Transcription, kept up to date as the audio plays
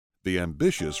The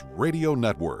Ambitious Radio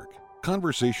Network.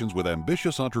 Conversations with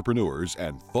ambitious entrepreneurs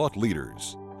and thought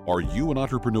leaders. Are you an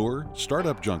entrepreneur,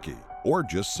 startup junkie, or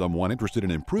just someone interested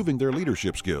in improving their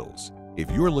leadership skills?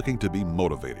 If you're looking to be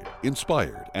motivated,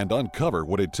 inspired, and uncover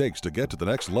what it takes to get to the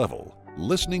next level,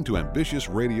 listening to Ambitious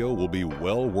Radio will be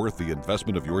well worth the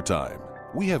investment of your time.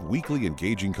 We have weekly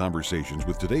engaging conversations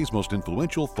with today's most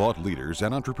influential thought leaders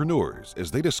and entrepreneurs as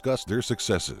they discuss their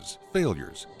successes,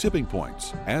 failures, tipping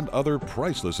points, and other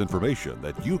priceless information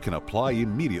that you can apply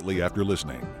immediately after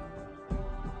listening.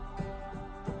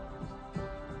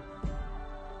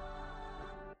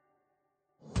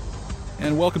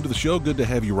 And welcome to the show. Good to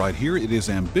have you right here. It is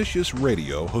Ambitious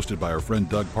Radio, hosted by our friend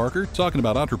Doug Parker, talking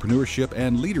about entrepreneurship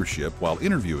and leadership while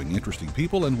interviewing interesting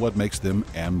people and what makes them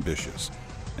ambitious.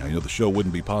 Now, you know the show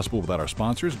wouldn't be possible without our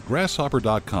sponsors,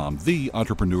 Grasshopper.com, the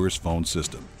entrepreneur's phone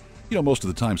system. You know, most of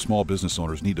the time, small business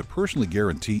owners need to personally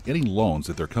guarantee any loans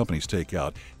that their companies take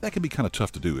out. That can be kind of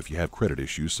tough to do if you have credit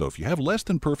issues. So if you have less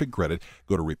than perfect credit,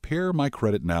 go to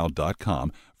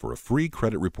RepairMyCreditNow.com for a free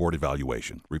credit report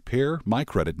evaluation.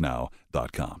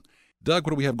 RepairMyCreditNow.com. Doug,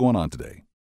 what do we have going on today?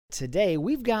 Today,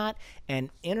 we've got an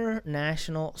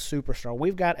international superstar.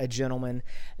 We've got a gentleman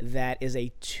that is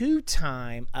a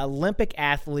two-time Olympic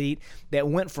athlete that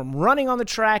went from running on the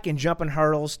track and jumping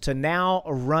hurdles to now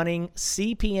running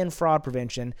CPN fraud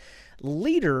prevention,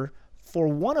 leader for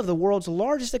one of the world's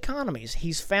largest economies.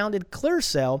 He's founded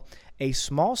ClearSale, a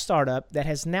small startup that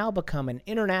has now become an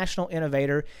international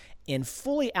innovator in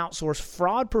fully outsourced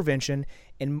fraud prevention.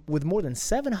 And with more than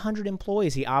 700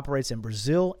 employees, he operates in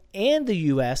Brazil and the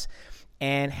U.S.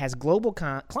 and has global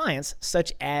clients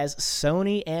such as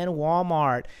Sony and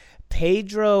Walmart.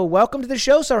 Pedro, welcome to the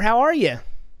show, sir. How are you?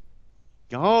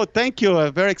 Oh, thank you.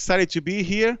 I'm very excited to be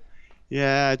here.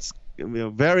 Yeah, it's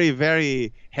very,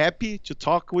 very happy to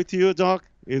talk with you, Doc,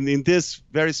 in this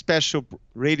very special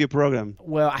radio program.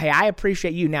 Well, hey, I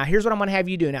appreciate you. Now, here's what I'm going to have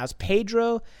you do. Now, it's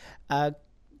Pedro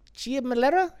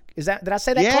Chiamalera? Did I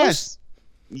say that close?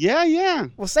 Yeah.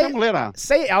 Well, say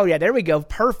it. Oh, yeah, there we go.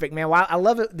 Perfect, man. Well, I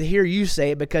love it to hear you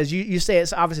say it because you say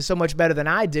it's obviously so much better than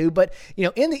I do. But, you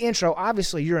know, in the intro,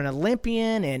 obviously you're an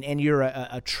Olympian and you're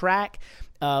a track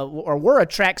or we're a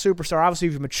track superstar. Obviously,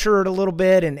 you've matured a little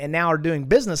bit and now are doing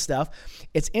business stuff.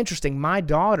 It's interesting. My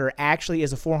daughter actually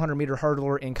is a 400-meter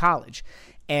hurdler in college.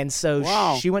 And so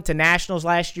She went to nationals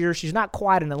last year. She's not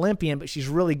quite an Olympian, but she's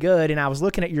really good. And I was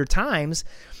looking at your times,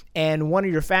 and one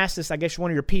of your fastest, I guess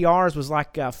one of your PRs was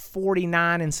like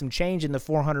 49 and some change in the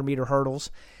 400-meter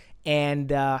hurdles.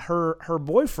 And her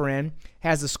boyfriend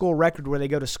has the school record where they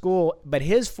go to school, but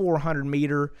his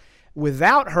 400-meter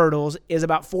without hurdles is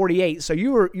about 48. So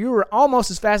you were almost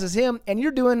as fast as him, and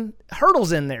you're doing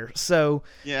hurdles in there. So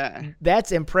yeah,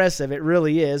 that's impressive. It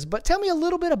really is. But tell me a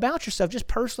little bit about yourself, just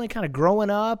personally, kind of growing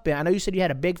up. And I know you said you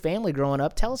had a big family growing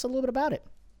up. Tell us a little bit about it.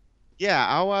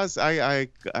 Yeah,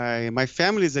 my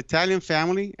family is Italian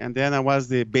family, and then I was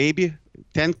the baby,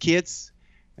 10 kids,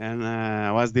 and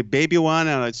I was the baby one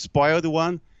and I spoiled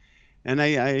one. And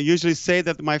I usually say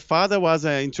that my father was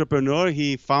an entrepreneur.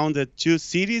 He founded 2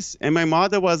 cities. And my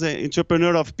mother was an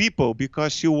entrepreneur of people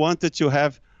because she wanted to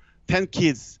have 10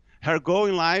 kids. Her goal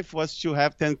in life was to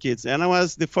have 10 kids. And I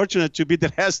was fortunate to be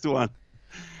the last one.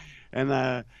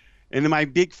 And in my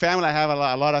big family, I have a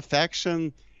lot of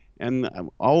affection. And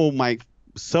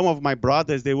some of my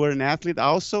brothers, they were an athlete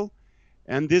also.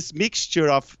 And this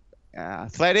mixture of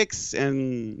athletics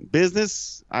and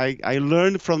business, I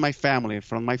learned from my family,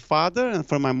 from my father and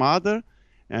from my mother,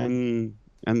 and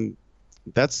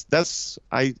that's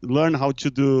I learned how to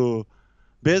do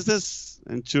business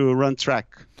and to run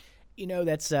track. You know,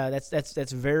 that's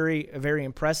very, very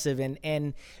impressive.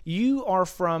 And you are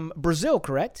from Brazil,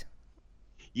 correct?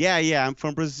 Yeah, I'm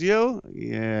from Brazil.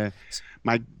 Yeah,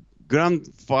 my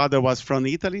grandfather was from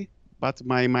Italy, but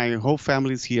my whole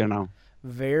family is here now.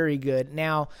 Very good.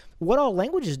 Now, what all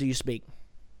languages do you speak?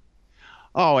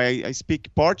 Oh, I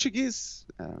speak Portuguese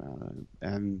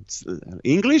and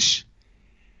English,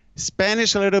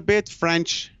 Spanish a little bit,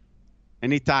 French,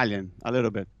 and Italian a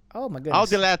little bit. Oh my goodness! All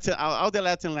the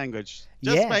Latin language.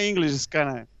 Just my English is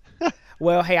kind of.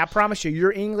 Well, hey, I promise you,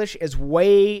 your English is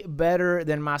way better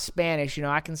than my Spanish. You know,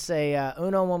 I can say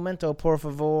 "uno momento, por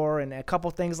favor," and a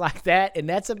couple things like that, and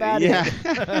that's about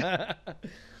it.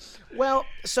 Well,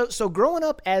 so growing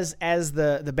up as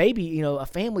the baby, you know, a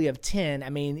family of 10, I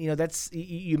mean, you know, that's,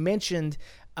 you mentioned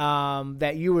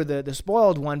that you were the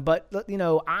spoiled one, but, you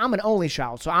know, I'm an only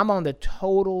child, so I'm on the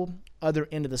total other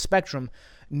end of the spectrum,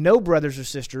 no brothers or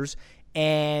sisters,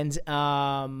 and,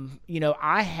 you know,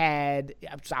 I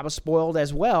was spoiled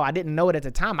as well. I didn't know it at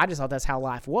the time. I just thought that's how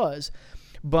life was.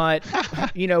 But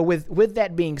with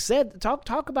that being said,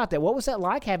 talk about that. What was that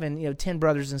like having 10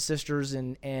 brothers and sisters,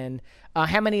 and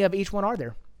how many of each one are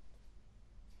there?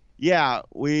 Yeah,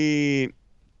 my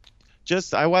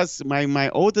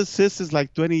oldest sister is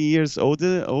like 20 years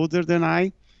older than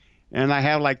I, and I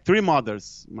have like 3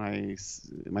 mothers. My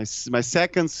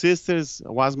second sister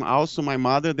was also my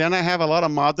mother. Then I have a lot of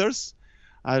mothers,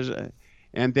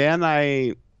 and then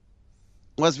I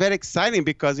was very exciting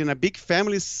because in a big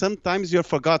family sometimes you're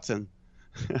forgotten,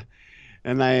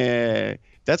 and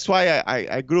that's why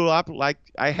I grew up like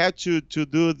I had to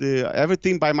do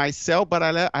everything by myself, but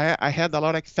I had a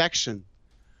lot of affection.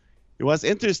 It was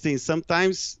interesting.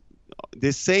 Sometimes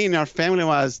the saying in our family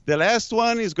was, the last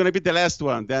one is going to be the last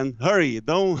one. Then hurry,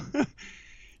 don't.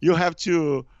 You have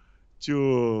to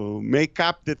make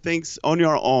up the things on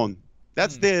your own.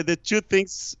 That's the 2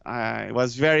 things. It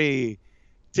was very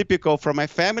typical for my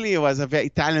family. It was a very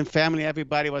Italian family.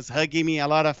 Everybody was hugging me, a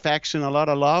lot of affection, a lot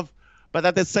of love. But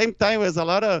at the same time, it was a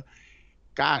lot of,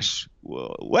 gosh,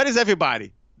 where is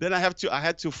everybody? Then I had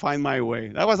to find my way.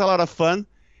 That was a lot of fun.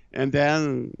 And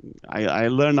then I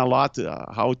learned a lot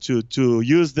how to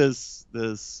use this.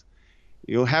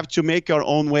 You have to make your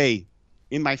own way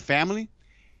in my family.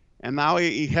 And now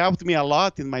it helped me a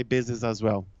lot in my business as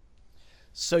well.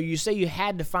 So you say you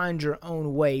had to find your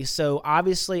own way. So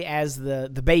obviously as the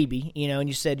baby, and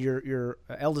you said your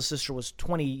eldest sister was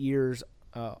 20 years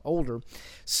older.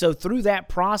 So through that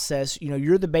process,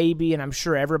 you're the baby, and I'm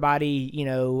sure everybody,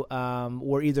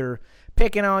 were either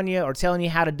picking on you or telling you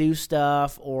how to do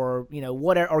stuff, or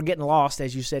whatever, or getting lost,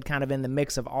 as you said, kind of in the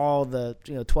mix of all the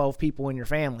 12 people in your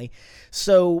family.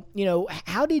 So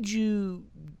how did you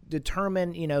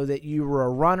determine that you were a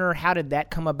runner? How did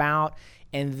that come about?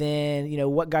 And then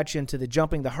what got you into the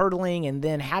jumping, the hurdling, and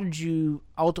then how did you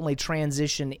ultimately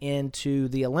transition into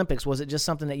the Olympics? Was it just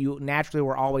something that you naturally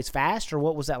were always fast, or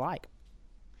what was that like?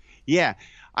 Yeah,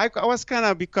 I was kind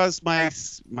of, because my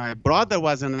brother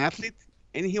was an athlete,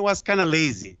 and he was kind of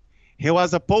lazy. He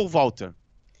was a pole vaulter,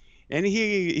 and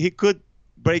he could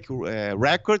break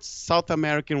records, South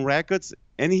American records,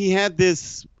 and he had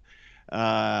this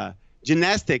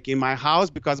gymnastic in my house,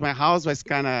 because my house was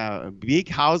kind of a big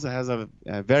house. It has a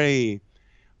very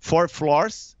 4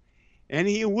 floors, and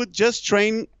he would just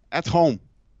train at home.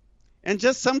 And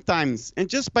just sometimes, and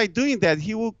just by doing that,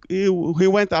 he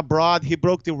went abroad, he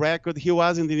broke the record, he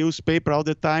was in the newspaper all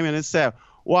the time, and I said,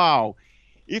 wow,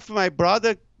 if my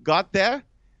brother got there,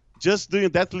 just doing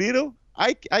that little,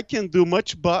 I can do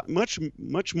much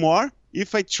more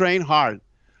if I train hard.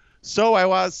 So I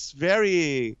was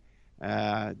very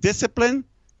disciplined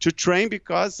to train,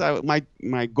 because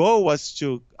my goal was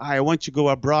I want to go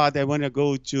abroad, I want to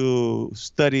go to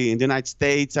study in the United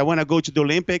States, I want to go to the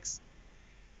Olympics.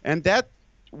 And that,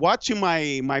 watching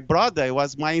my brother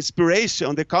was my inspiration,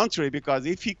 on the contrary, because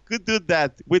if he could do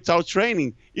that without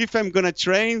training, if I'm going to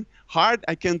train hard,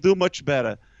 I can do much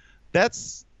better.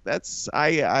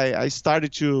 I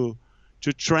started to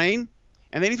train.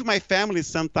 And then if my family,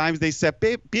 sometimes they say,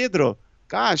 Pedro,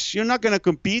 gosh, you're not going to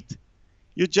compete.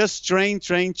 You just train.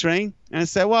 And I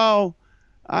say, well,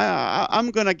 I'm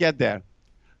going to get there.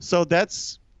 So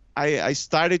I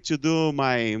started to do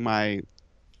my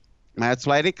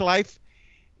athletic life.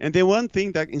 And the one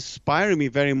thing that inspired me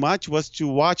very much was to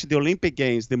watch the Olympic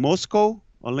Games, the Moscow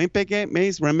Olympic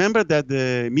Games. Remember that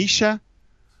the Misha?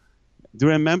 Do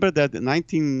you remember that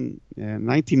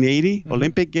 1980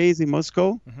 Olympic Games in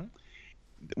Moscow? Mm-hmm.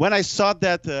 When I saw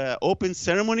that open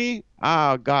ceremony,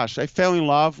 oh gosh, I fell in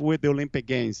love with the Olympic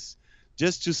Games.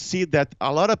 Just to see that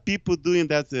a lot of people doing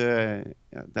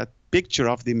that picture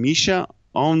of the Misha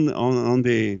on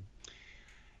the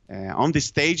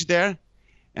stage there.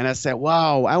 And I said,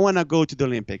 wow, I want to go to the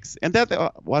Olympics. And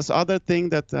that was other thing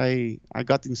that I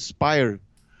got inspired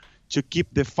to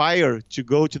keep the fire to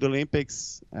go to the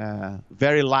Olympics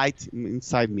very light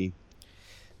inside me.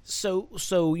 So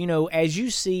as you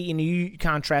see, you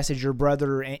contrasted your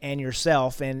brother and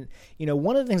yourself, and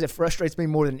one of the things that frustrates me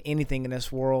more than anything in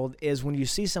this world is when you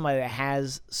see somebody that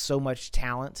has so much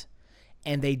talent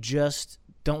and they just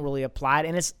don't really apply it.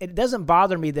 And it doesn't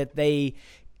bother me that they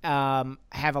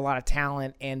have a lot of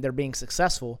talent and they're being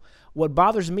successful. What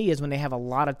bothers me is when they have a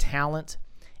lot of talent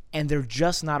and they're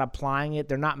just not applying it.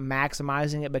 They're not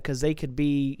maximizing it, because they could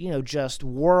be, just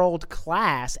world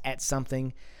class at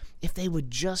something if they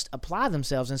would just apply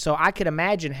themselves. And so I could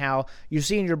imagine how you're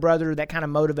seeing your brother, that kind of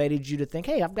motivated you to think,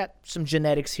 hey, I've got some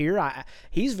genetics here.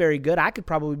 He's very good. I could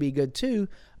probably be good too.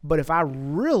 But if I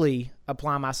really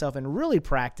apply myself and really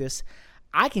practice,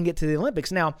 I can get to the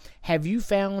Olympics. Now, have you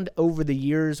found over the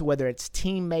years, whether it's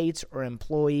teammates or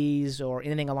employees or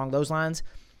anything along those lines,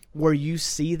 where you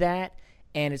see that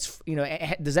and it's,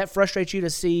 does that frustrate you to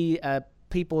see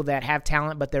people that have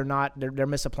talent but they're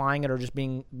misapplying it or just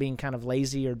being kind of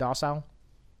lazy or docile?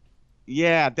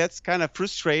 Yeah, that's kind of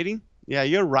frustrating. Yeah,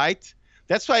 you're right.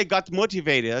 That's why I got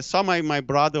motivated. I saw my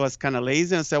brother was kind of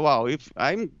lazy and I said, wow, if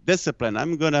I'm disciplined,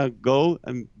 I'm going to go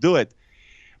and do it.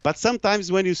 But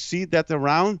sometimes when you see that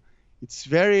around, it's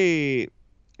very,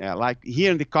 like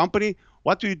here in the company,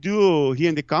 what we do here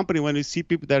in the company when we see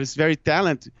people that is very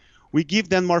talented, we give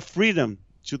them more freedom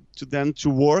to them to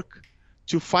work,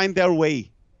 to find their way,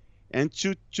 and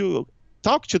to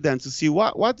talk to them to see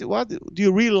what do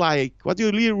you really like, what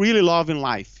do you really love in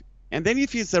life. And then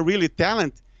if he's a really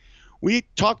talent, we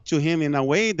talk to him in a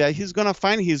way that he's going to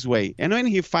find his way. And when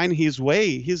he finds his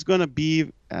way, he's going to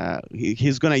be,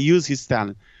 he's going to use his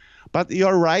talent. But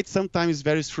you're right, sometimes it's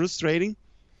very frustrating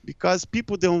because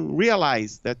people don't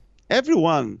realize that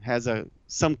everyone has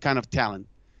some kind of talent.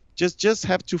 Just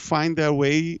have to find their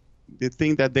way, the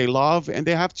thing that they love, and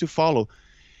they have to follow.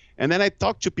 And then I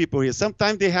talk to people here.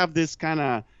 Sometimes they have this kind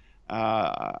of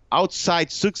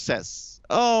outside success.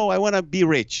 Oh, I want to be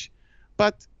rich.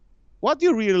 But what do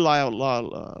you really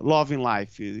love in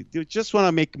life? Do you just want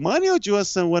to make money, or do you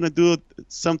just want to do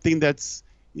something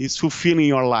is fulfilling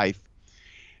your life?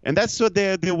 And that's what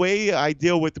the way I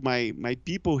deal with my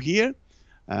people here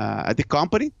at the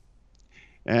company.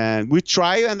 And we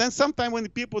try, and then sometimes when the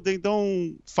people, they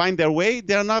don't find their way,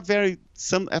 they're not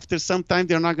after some time,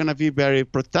 they're not going to be very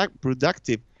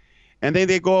productive. And then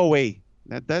they go away.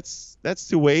 That's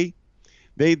the way.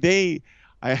 I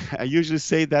usually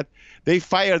say that they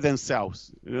fire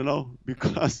themselves,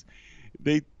 because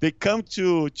they come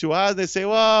to us, they say,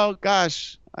 well,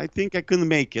 gosh, I think I couldn't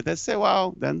make it. I say,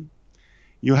 well, then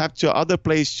you have to other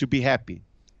place to be happy.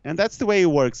 And that's the way it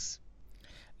works.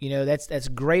 That's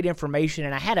great information,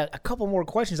 and I had a couple more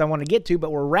questions I want to get to,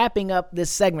 but we're wrapping up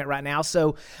this segment right now.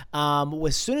 So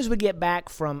as soon as we get back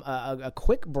from a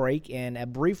quick break and a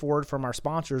brief word from our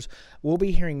sponsors, we'll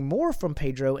be hearing more from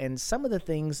Pedro and some of the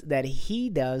things that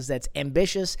he does that's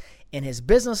ambitious in his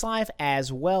business life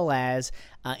as well as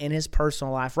in his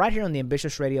personal life right here on the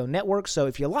Ambitious Radio Network. So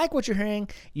if you like what you're hearing,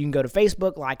 you can go to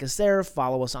Facebook, like us there,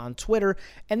 follow us on Twitter,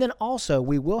 and then also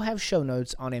we will have show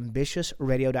notes on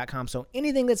ambitiousradio.com. So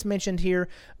anything that's mentioned here,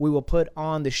 we will put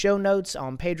on the show notes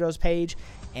on Pedro's page,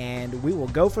 and we will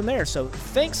go from there. So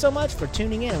thanks so much for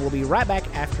tuning in, and we'll be right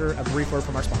back after a brief word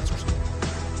from our sponsors.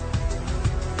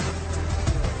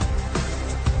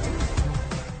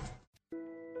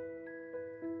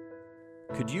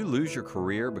 Could you lose your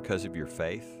career because of your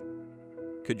faith?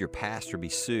 Could your pastor be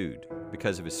sued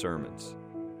because of his sermons?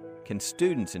 Can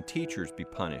students and teachers be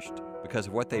punished because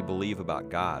of what they believe about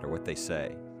God or what they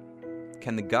say?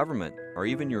 Can the government or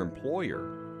even your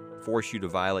employer force you to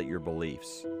violate your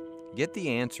beliefs? Get the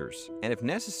answers, and if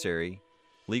necessary,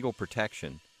 legal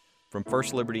protection from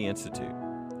First Liberty Institute.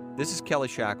 This is Kelly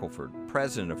Shackelford,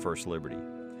 president of First Liberty.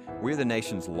 We are the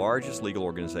nation's largest legal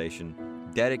organization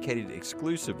dedicated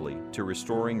exclusively to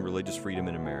restoring religious freedom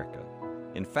in America.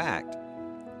 In fact,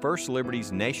 First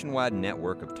Liberty's nationwide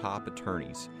network of top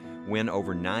attorneys win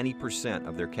over 90%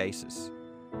 of their cases.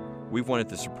 We've won at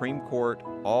the Supreme Court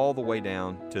all the way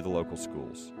down to the local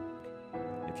schools.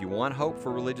 If you want hope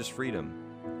for religious freedom,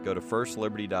 go to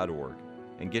firstliberty.org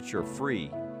and get your free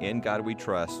In God We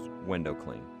Trust window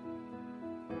clean.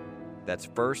 That's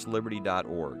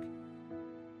firstliberty.org.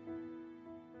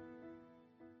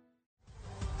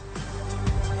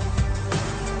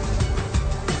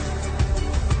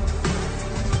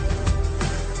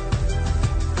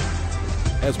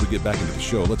 As we get back into the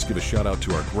show, let's give a shout out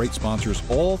to our great sponsors,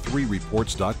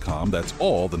 all3reports.com. That's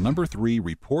all, the number 3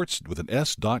 reports with an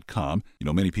S.com.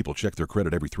 Many people check their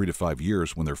credit every 3 to 5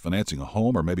 years when they're financing a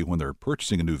home or maybe when they're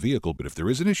purchasing a new vehicle. But if there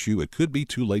is an issue, it could be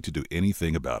too late to do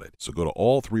anything about it. So go to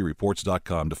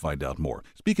all3reports.com to find out more.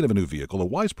 Speaking of a new vehicle, a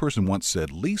wise person once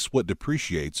said, lease what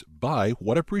depreciates, buy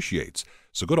what appreciates.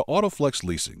 So go to AutoFlex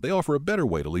Leasing. They offer a better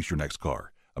way to lease your next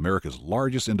car. America's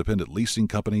largest independent leasing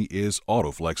company is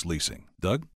AutoFlex Leasing.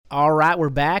 Doug? All right, we're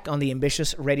back on the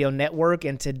Ambitious Radio Network,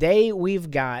 and today we've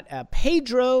got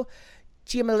Pedro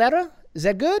Chiamalera. Is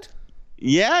that good?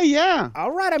 Yeah.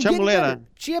 All right, I'm getting better.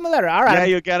 Chiamalera. All right.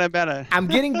 Yeah, you got it better. I'm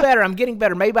getting better.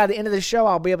 Maybe by the end of the show,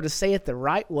 I'll be able to say it the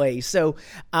right way. So,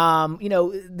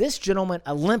 this gentleman,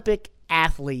 Olympic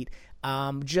athlete,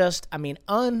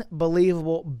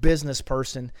 unbelievable business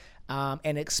person.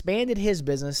 and expanded his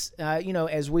business,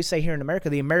 as we say here in America,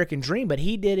 the American dream, but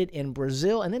he did it in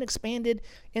Brazil and then expanded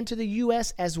into the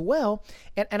U.S. as well.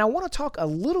 And I want to talk a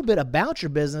little bit about your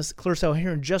business, Claricel,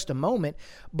 here in just a moment,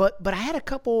 but I had a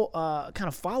couple kind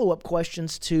of follow-up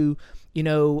questions to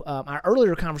our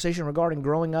earlier conversation regarding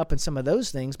growing up and some of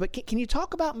those things. But can you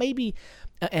talk about maybe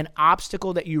an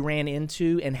obstacle that you ran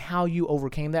into and how you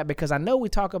overcame that? Because I know we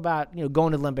talk about,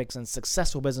 going to the Olympics and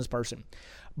successful business person,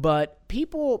 but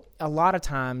people, a lot of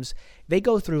times, they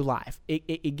go through life.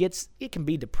 It can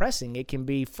be depressing. It can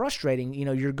be frustrating.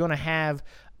 You're going to have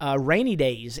rainy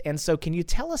days. And so can you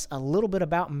tell us a little bit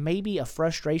about maybe a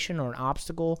frustration or an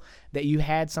obstacle that you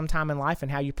had sometime in life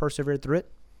and how you persevered through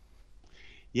it?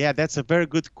 Yeah, that's a very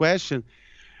good question.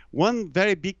 One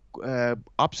very big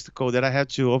obstacle that I had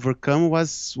to overcome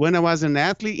was when I was an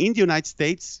athlete in the United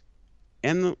States,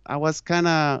 and I was kind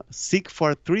of sick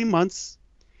for 3 months,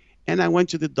 and I went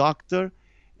to the doctor,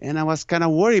 and I was kind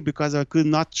of worried because I could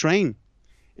not train.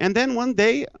 And then one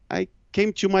day I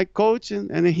came to my coach,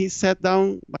 and he sat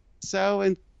down by himself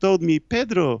and told me,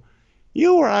 "Pedro,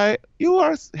 you are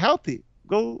healthy.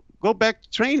 Go back to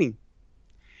training."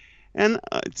 And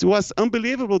it was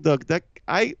unbelievable, Doug, that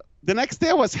the next day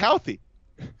I was healthy.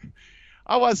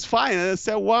 I was fine. And I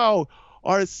said, wow,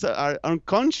 our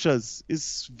unconscious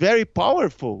is very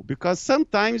powerful, because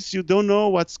sometimes you don't know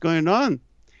what's going on.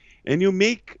 And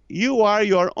you are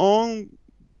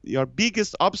your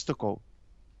biggest obstacle.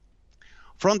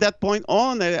 From that point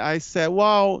on, I said,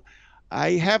 wow,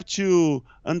 I have to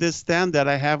understand that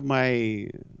I have my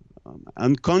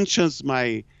unconscious,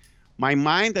 my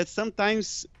mind that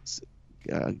sometimes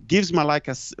gives me like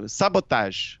a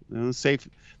sabotage. I don't say if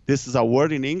this is a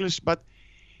word in English, but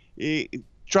it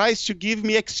tries to give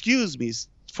me excuses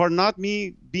for not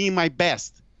me being my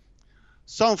best.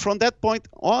 So from that point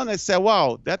on, I said,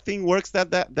 wow, that thing works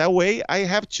that way. I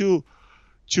have to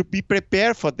be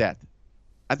prepared for that.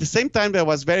 At the same time, that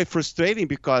was very frustrating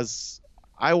because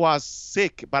I was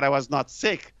sick, but I was not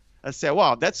sick. I said,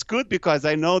 wow, that's good because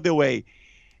I know the way.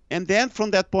 And then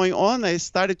from that point on, I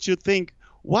started to think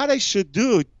what I should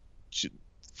do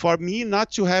for me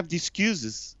not to have the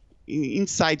excuses,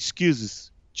 inside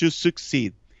excuses, to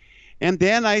succeed. And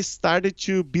then I started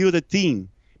to build a team,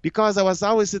 because I was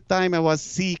always the time I was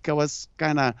sick, I was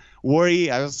kind of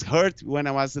worried, I was hurt when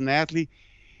I was an athlete.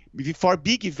 Before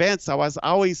big events, I was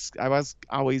always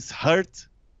hurt.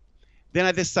 Then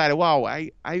I decided, wow,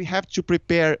 I have to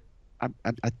prepare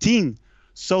a team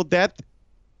so that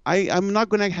I'm not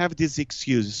going to have these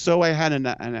excuses. So I had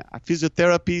a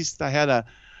physiotherapist, I had a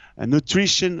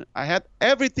nutrition, I had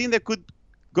everything that could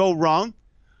go wrong.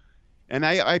 And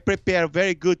I prepared a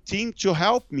very good team to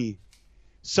help me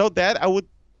so that I would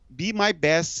be my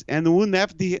best and we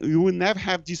would never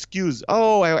have the excuse.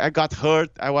 Oh, I got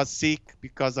hurt, I was sick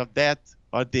because of that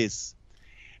or this.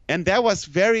 And that was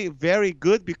very, very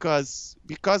good because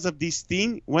of this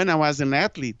thing, when I was an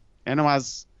athlete and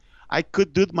I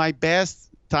could do my best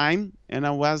time, and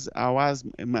I was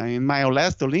in my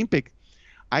last Olympic,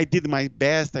 I did my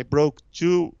best. I broke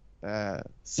 2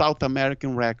 South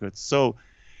American records. So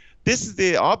this is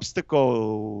the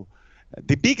obstacle.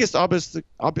 The biggest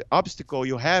obstacle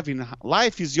you have in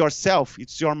life is yourself.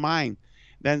 It's your mind.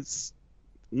 Then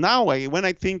now, when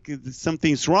I think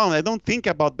something's wrong, I don't think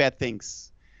about bad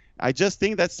things. I just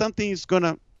think that something is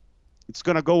gonna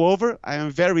go over. I am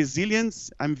very resilient.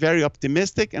 I'm very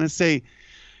optimistic, and I say,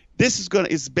 this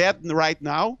is bad right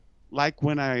now, like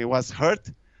when I was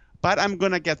hurt, but I'm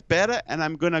gonna get better and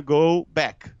I'm gonna go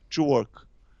back to work.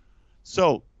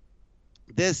 So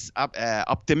this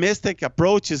optimistic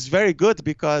approach is very good,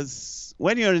 because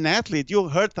when you're an athlete, you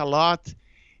hurt a lot.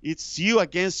 It's you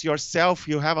against yourself.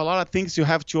 You have a lot of things you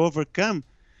have to overcome.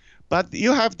 But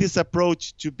you have this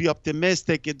approach to be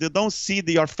optimistic. You don't see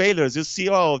your failures. You see,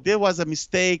 oh, there was a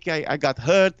mistake. I got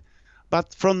hurt.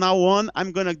 But from now on,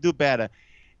 I'm going to do better.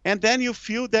 And then you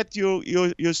feel that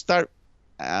you start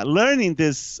learning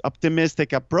this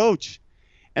optimistic approach.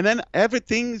 And then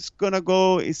everything is going to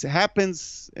go,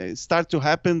 start to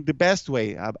happen the best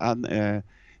way,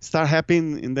 start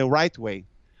happening in the right way.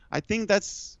 I think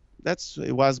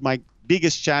it was my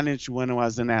biggest challenge when I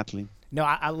was an athlete. No,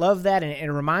 I love that, and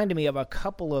it reminded me of a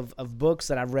couple of books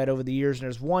that I've read over the years, and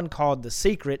there's one called The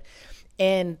Secret,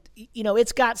 and,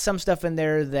 it's got some stuff in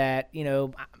there that,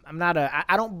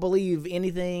 I don't believe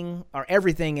anything or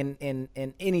everything in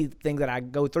anything that I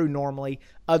go through normally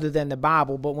other than the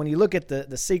Bible, but when you look at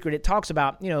The Secret, it talks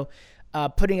about,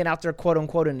 putting it out there, quote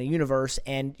unquote, in the universe,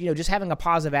 and just having a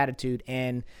positive attitude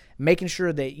and making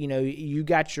sure that you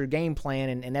got your game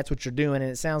plan, and that's what you're doing.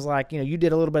 And it sounds like you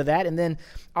did a little bit of that, and then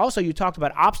also you talked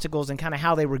about obstacles and kind of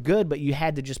how they were good, but you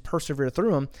had to just persevere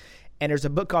through them. And there's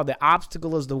a book called The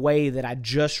Obstacle is the Way that I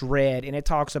just read, and it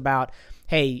talks about,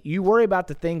 hey, you worry about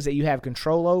the things that you have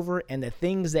control over, and the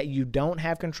things that you don't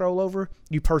have control over,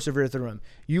 you persevere through them.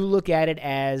 You look at it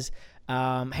as,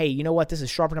 hey, you know what? This is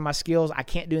sharpening my skills. I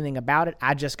can't do anything about it.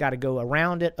 I just got to go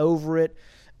around it, over it,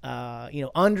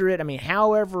 under it. I mean,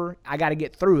 however I got to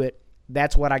get through it,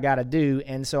 that's what I got to do.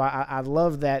 And so I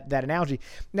love that analogy.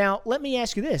 Now, let me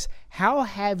ask you this. How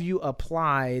have you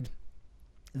applied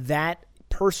that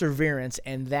perseverance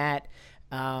and that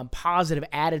positive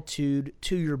attitude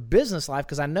to your business life?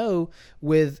 Because I know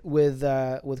with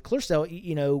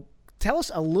Clearstyle, tell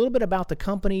us a little bit about the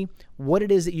company, what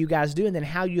it is that you guys do, and then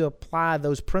how you apply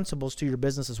those principles to your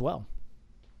business as well.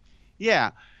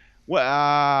 Yeah.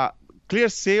 Well,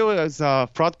 Clearstyle is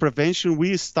fraud prevention.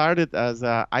 We started as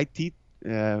a IT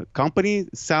company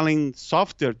selling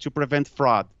software to prevent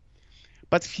fraud.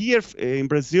 But here in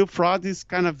Brazil, fraud is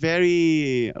kind of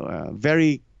very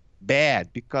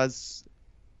bad because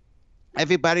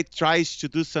everybody tries to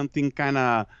do something kind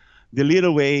of the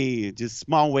little way, the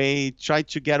small way, try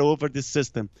to get over the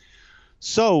system.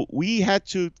 So we had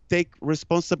to take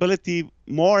responsibility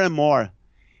more and more.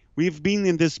 We've been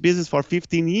in this business for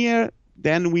 15 years.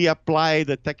 Then we applied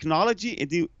the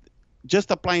technology.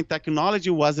 Just applying technology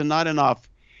was not enough.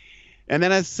 And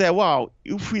then I said, wow,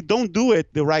 if we don't do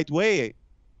it the right way,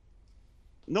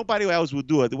 nobody else will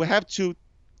do it. We have to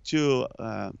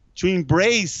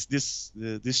embrace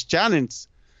this challenge,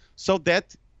 so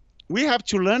that we have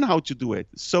to learn how to do it.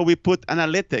 So we put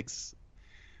analytics.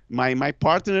 My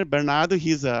partner Bernardo,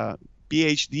 he's a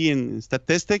PhD in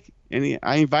statistics, and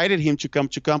I invited him to come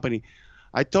to company.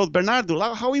 I told Bernardo,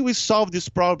 how will we solve this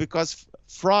problem, because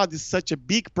fraud is such a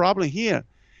big problem here.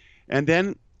 And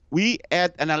then we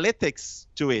add analytics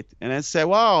to it, and I said,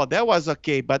 wow, that was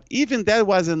okay, but even that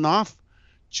was enough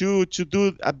to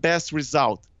do a best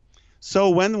result. So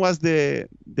when was the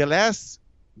last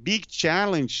big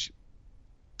challenge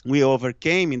we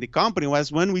overcame in the company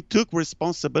was when we took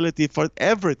responsibility for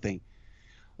everything.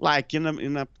 Like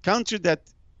in a country that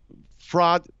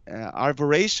fraud are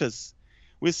voracious,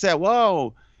 we said,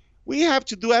 well, we have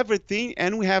to do everything,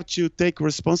 and we have to take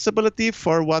responsibility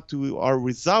for our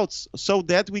results, so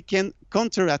that we can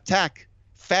counterattack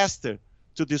faster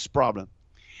to this problem.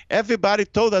 Everybody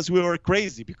told us we were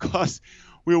crazy because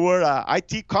we were an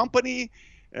IT company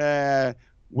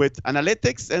with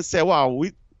analytics, and said, wow,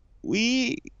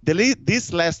 we delete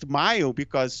this last mile,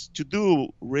 because to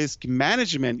do risk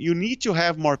management, you need to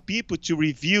have more people to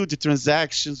review the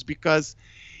transactions, because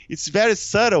it's very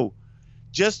subtle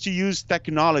just to use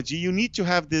technology. You need to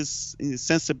have this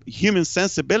human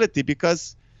sensibility,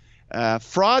 because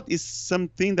fraud is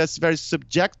something that's very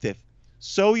subjective.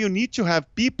 So you need to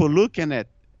have people looking at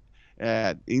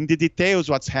in the details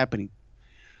what's happening.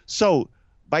 So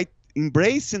by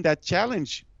embracing that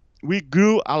challenge, we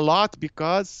grew a lot,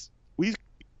 because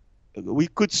we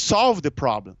could solve the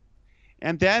problem.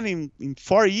 And then in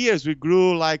 4 years, we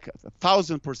grew like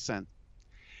 1,000%.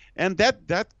 And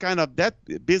that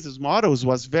business models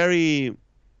was very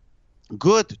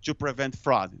good to prevent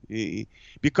fraud,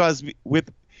 because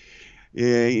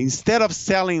instead of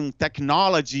selling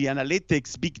technology,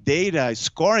 analytics, big data,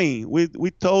 scoring,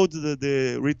 we told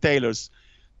the retailers,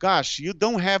 gosh, you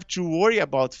don't have to worry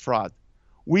about fraud.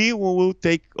 We will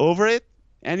take over it,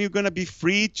 and you're going to be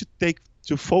free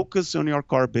to focus on your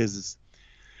core business.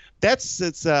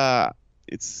 It's a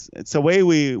way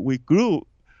we grew,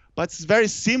 but it's very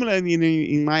similar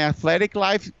in my athletic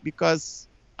life, because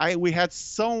we had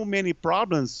so many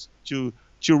problems to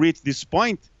reach this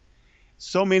point,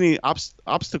 so many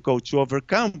obstacles to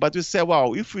overcome. But we said,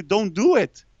 wow, if we don't do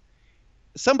it,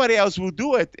 somebody else will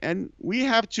do it, and we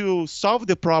have to solve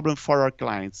the problem for our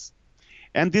clients.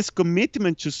 And this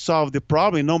commitment to solve the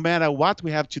problem, no matter what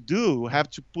we have to do, we have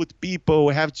to put people,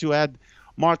 we have to add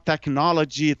more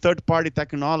technology, third-party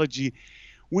technology.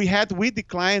 We had with the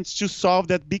clients to solve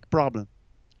that big problem.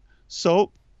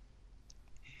 So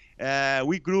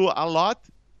we grew a lot,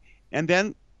 and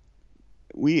then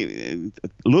we,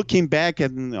 looking back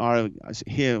at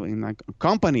here in our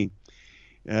company,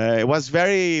 it was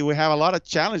we have a lot of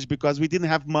challenge, because we didn't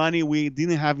have money, we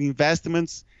didn't have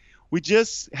investments. We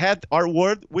just had our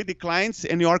word with the clients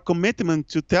and our commitment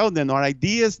to tell them our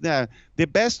ideas, that the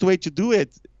best way to do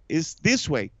it is this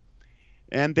way.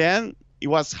 And then it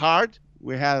was hard.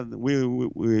 We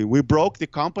broke the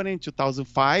company in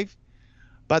 2005,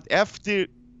 but after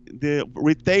the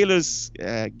retailers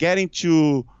getting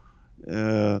to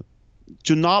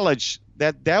knowledge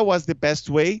that was the best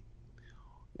way,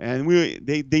 and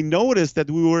they noticed that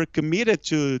we were committed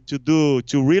to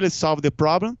really solve the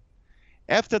problem.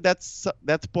 After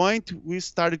that point, we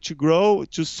started to grow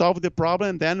to solve the problem.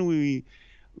 And then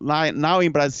now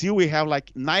in Brazil, we have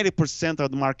like 90%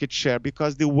 of the market share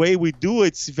because the way we do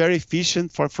it's very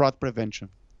efficient for fraud prevention.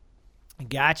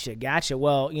 Gotcha.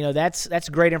 Well, that's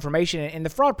great information. And the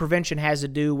fraud prevention has to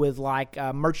do with like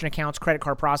merchant accounts, credit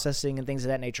card processing, and things of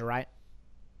that nature, right?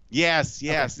 Yes.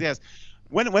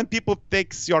 When people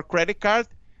take your credit card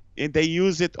and they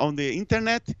use it on the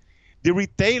internet, the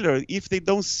retailer, if they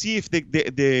don't see if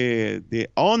the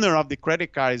owner of the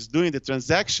credit card is doing the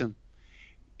transaction,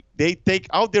 they take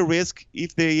out the risk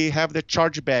if they have the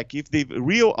chargeback. If the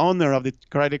real owner of the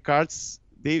credit cards,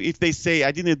 if they say,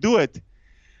 I didn't do it,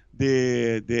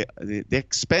 the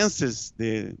expenses,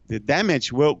 the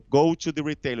damage will go to the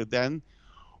retailer. Then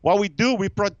what we do, we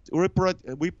protect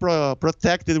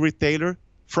the retailer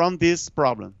from this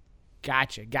problem.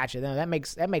 Gotcha. No, that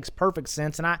makes perfect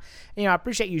sense, and I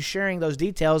appreciate you sharing those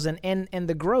details and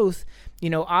the growth.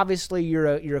 Obviously you're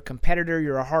a competitor,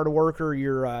 you're a hard worker,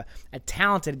 you're a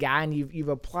talented guy, and you've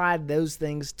applied those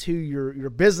things to your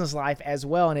business life as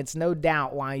well. And it's no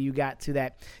doubt why you got to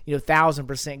that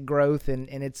 1,000% growth, and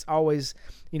it's always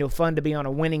fun to be on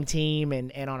a winning team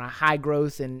and on a high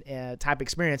growth and type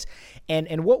experience.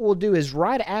 And what we'll do is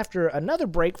right after another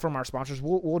break from our sponsors,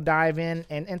 we'll dive in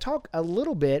and talk a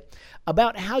little bit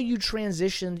about how you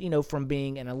transitioned, from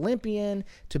being an Olympian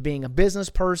to being a business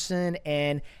person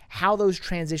and how those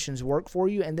transitions work for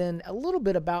you, and then a little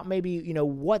bit about maybe,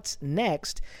 what's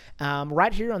next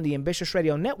right here on the Ambitious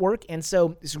Radio Network. And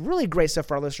so it's really great stuff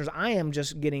for our listeners. I am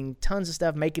just getting tons of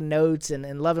stuff, making notes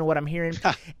and loving what I'm hearing.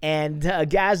 And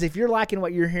guys, if you're liking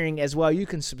what you're hearing as well, you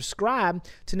can subscribe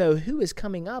to know who is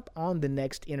coming up on the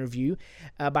next interview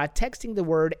by texting the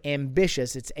word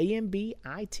ambitious. It's AMBITIOUS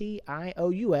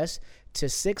to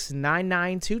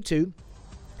 69922.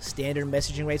 Standard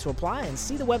messaging rates will apply, and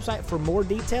see the website for more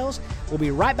details. We'll be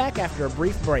right back after a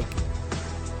brief break.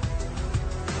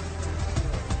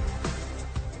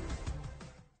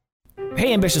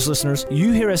 Hey, ambitious listeners,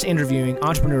 you hear us interviewing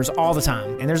entrepreneurs all the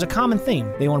time, and there's a common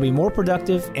theme. They want to be more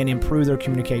productive and improve their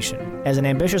communication. As an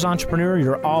ambitious entrepreneur,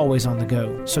 you're always on the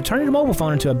go. So turn your mobile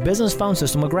phone into a business phone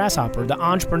system with Grasshopper, the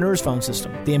entrepreneur's phone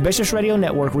system. The Ambitious Radio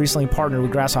Network recently partnered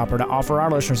with Grasshopper to offer our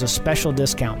listeners a special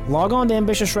discount. Log on to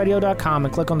ambitiousradio.com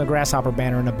and click on the Grasshopper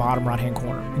banner in the bottom right-hand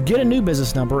corner. Get a new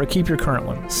business number or keep your current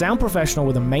one. Sound professional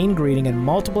with a main greeting and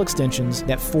multiple extensions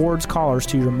that forwards callers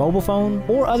to your mobile phone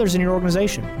or others in your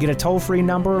organization. Get a toll-free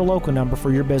number or local number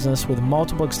for your business with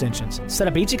multiple extensions. Set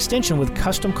up each extension with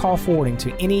custom call forwarding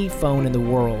to any phone in the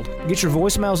world. Get your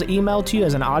voicemails emailed to you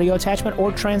as an audio attachment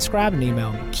or transcribe an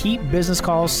email. Keep business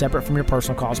calls separate from your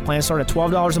personal calls. Plans start at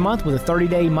 $12 a month with a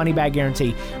 30-day money-back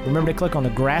guarantee. Remember to click on the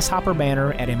Grasshopper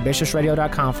banner at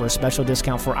ambitiousradio.com for a special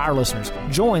discount for our listeners.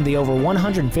 Join the over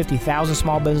 150,000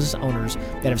 small business owners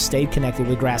that have stayed connected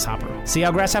with Grasshopper. See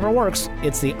how Grasshopper works?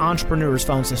 It's the entrepreneur's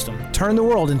phone system. Turn the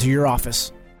world into your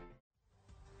office.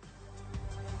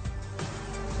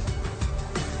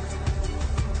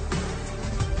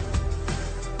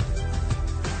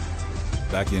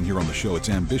 Back in here on the show, it's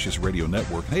Ambitious Radio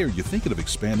Network. Hey, are you thinking of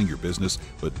expanding your business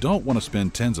but don't want to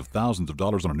spend tens of thousands of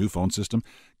dollars on a new phone system?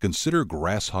 Consider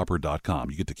Grasshopper.com.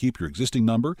 You get to keep your existing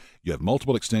number, you have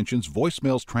multiple extensions,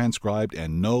 voicemails transcribed,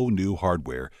 and no new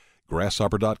hardware.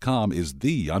 Grasshopper.com is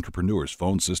the entrepreneur's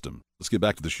phone system. Let's get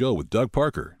back to the show with Doug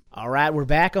Parker. All right, we're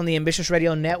back on the Ambitious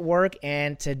Radio Network,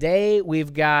 and today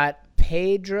we've got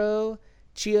Pedro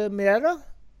Chiamirero.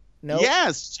 No.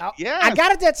 Yes. Yes. I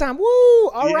got it that time. Woo.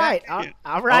 All right.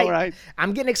 All right.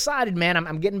 I'm getting excited, man.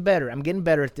 I'm getting better. I'm getting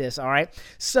better at this. All right.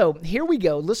 So here we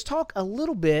go. Let's talk a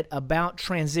little bit about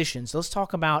transitions. Let's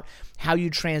talk about how you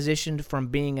transitioned from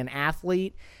being an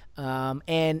athlete. And,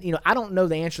 I don't know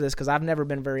the answer to this because I've never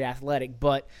been very athletic,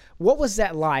 but what was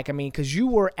that like? I mean, because you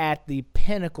were at the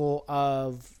pinnacle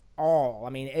of all.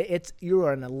 I mean, you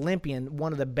were an Olympian,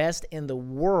 one of the best in the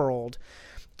world.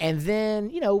 And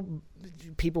then,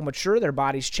 people mature, their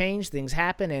bodies change, things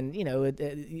happen,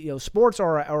 and sports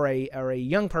are a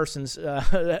young person's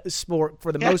sport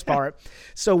for the most part.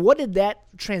 So, what did that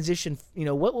transition?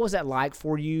 What was that like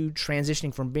for you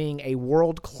transitioning from being a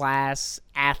world-class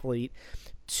athlete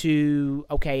to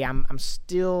I'm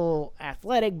still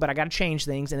athletic, but I got to change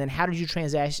things? And then, how did you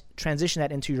transition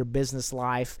that into your business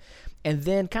life? And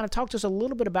then, kind of talk to us a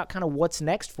little bit about kind of what's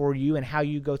next for you and how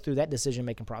you go through that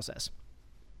decision-making process.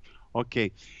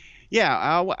 Okay.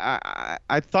 Yeah,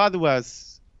 I thought it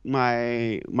was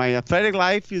my athletic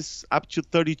life is up to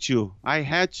 32. I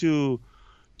had to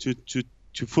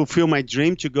fulfill my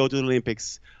dream to go to the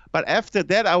Olympics. But after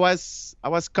that, I was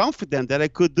confident that I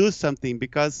could do something,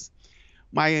 because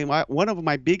one of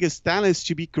my biggest talents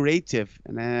to be creative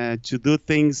and to do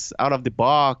things out of the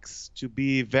box, to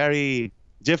be very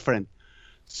different.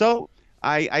 So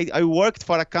I worked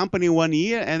for a company 1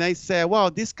 year, and I said,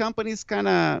 well, this company is kind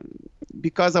of,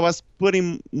 because I was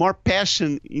putting more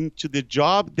passion into the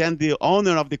job than the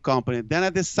owner of the company. Then I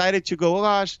decided to go, oh,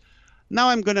 gosh, now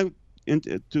I'm going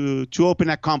to open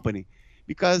a company,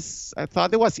 because I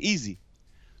thought it was easy.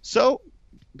 So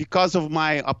because of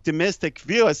my optimistic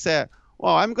view, I said,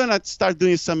 well, I'm going to start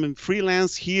doing some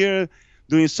freelance here,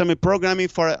 doing some programming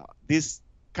for this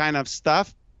kind of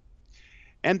stuff.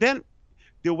 And then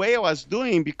the way I was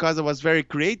doing, because I was very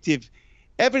creative,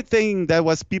 everything that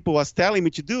people was telling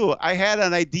me to do, I had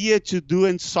an idea to do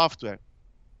in software.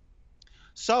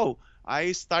 So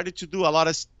I started to do a lot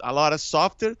of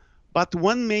software, but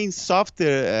one main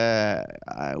software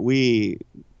we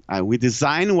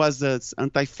designed was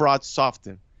anti-fraud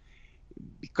software,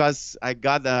 because I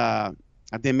got a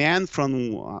demand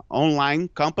from online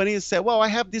companies. Said, well, I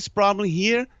have this problem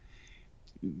here,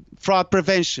 fraud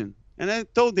prevention. And I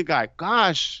told the guy,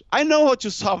 gosh, I know how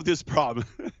to solve this problem.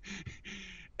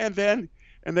 and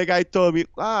the guy told me,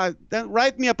 then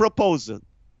write me a proposal.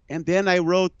 And then I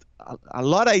wrote a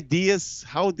lot of ideas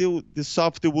how the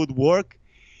software would work.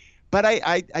 But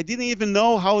I didn't even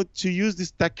know how to use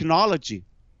this technology,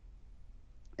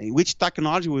 which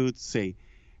technology we would say.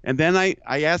 And then I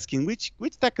asked him, which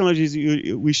technologies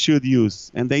we should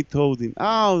use? And they told him,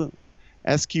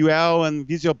 SQL and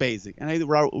Visual Basic. And I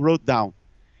wrote down.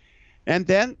 And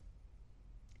then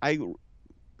I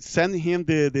sent him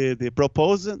the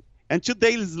proposal. And 2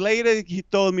 days later, he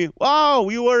told me, wow,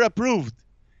 we were approved.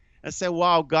 I said,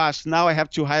 wow, gosh, now I have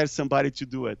to hire somebody to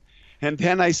do it. And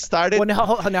then I started. Well,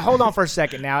 now hold on for a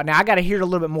second. Now I got to hear a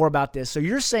little bit more about this. So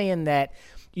you're saying that,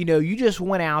 you just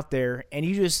went out there and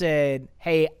you just said,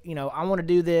 hey, I want to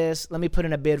do this. Let me put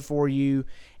in a bid for you.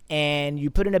 And you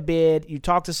put in a bid. You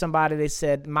talked to somebody. They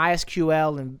said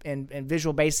MySQL and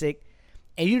Visual Basic,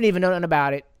 and you didn't even know nothing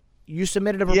about it. You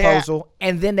submitted a proposal,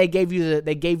 and then they gave you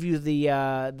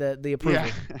the approval.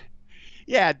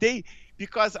 Yeah,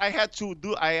 because I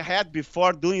had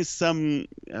before doing some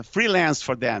freelance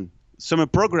for them, some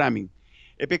programming,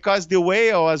 because the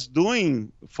way I was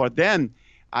doing for them,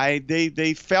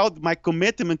 they felt my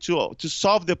commitment to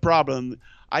solve the problem.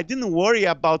 I didn't worry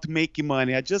about making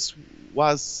money. My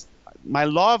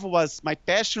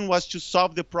passion was to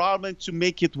solve the problem, to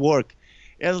make it work.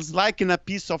 It was like in a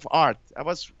piece of art. I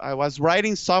was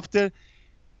writing software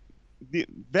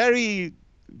very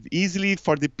easily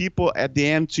for the people at the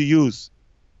end to use.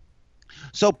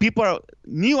 So people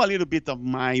knew a little bit of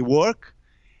my work.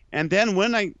 And then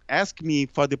when I asked me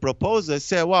for the proposal, I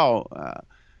said, well,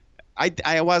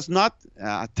 I was not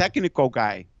a technical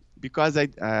guy, because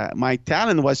my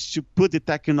talent was to put the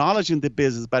technology in the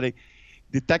business, but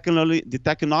the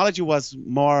technology was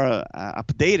more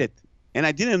updated, and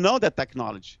I didn't know that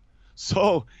technology.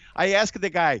 So I asked the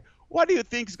guy, what do you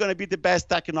think is going to be the best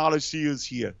technology to use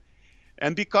here?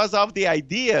 And because of the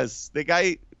ideas, the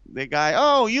guy,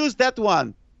 oh, use that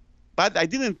one. But I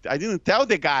didn't tell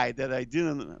the guy that I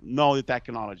didn't know the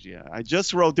technology. I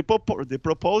just wrote the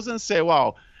proposal and say,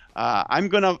 wow, I'm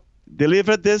going to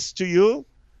deliver this to you,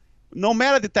 no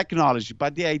matter the technology,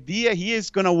 but the idea here is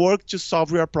going to work to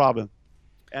solve your problem.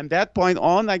 And that point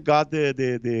on, I got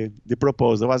the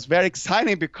proposal. It was very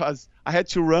exciting, because I had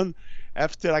to run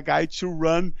after a guy to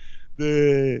write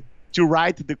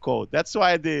the code. That's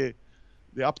why the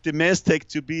optimistic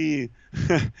to be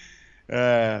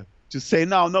to say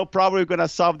no problem, we're gonna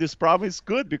solve this problem is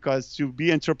good, because to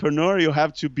be entrepreneur, you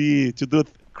have to do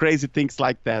crazy things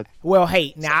like that. Well,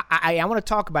 hey, now I want to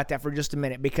talk about that for just a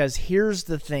minute, because here's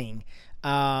the thing.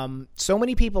 So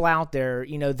many people out there,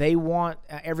 they want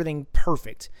everything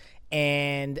perfect.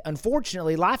 And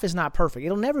unfortunately, life is not perfect.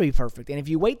 It'll never be perfect. And if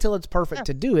you wait till it's perfect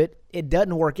to do it, it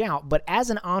doesn't work out. But as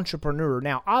an entrepreneur,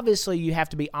 now, obviously, you have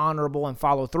to be honorable and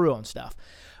follow through on stuff.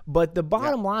 But the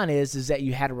bottom line is that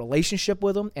you had a relationship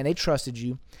with them and they trusted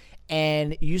you.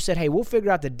 And you said, hey, we'll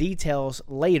figure out the details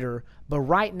later. But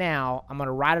right now, I'm going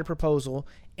to write a proposal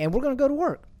and we're going to go to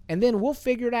work. And then we'll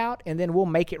figure it out and then we'll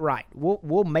make it right.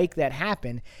 We'll make that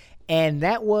happen. And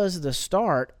that was the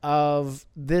start of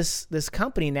this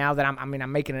company now that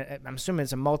I'm making it. I'm assuming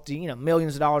it's a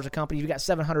millions of dollars a company. You've got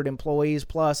 700 employees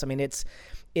plus. I mean,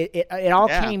 it all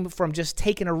came from just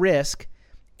taking a risk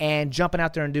and jumping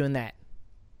out there and doing that.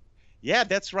 Yeah,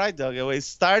 that's right, Doug. It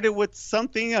started with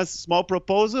something, a small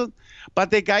proposal,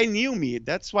 but the guy knew me.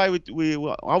 That's why we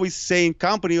always say in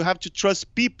company, you have to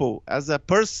trust people as a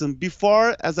person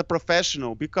before as a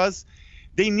professional, because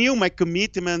they knew my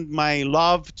commitment, my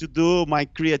love to do, my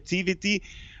creativity.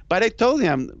 But I told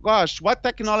him, gosh, what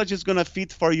technology is going to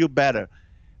fit for you better?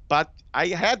 But I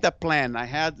had a plan. I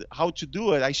had how to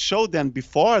do it. I showed them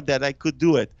before that I could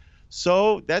do it.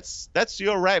 So that's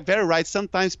you're right, very right.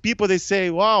 Sometimes people, they say,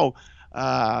 wow,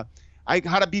 I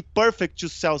gotta be perfect to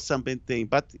sell something,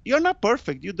 but you're not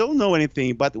perfect. You don't know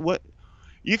anything. But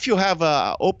if you have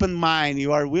an open mind,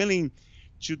 you are willing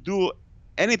to do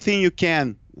anything you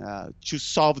can to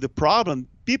solve the problem,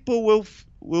 people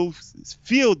will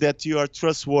feel that you are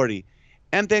trustworthy,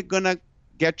 and they're gonna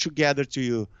get together to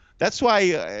you. That's why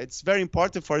it's very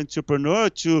important for entrepreneur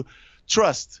to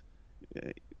trust.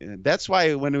 That's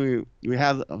why when we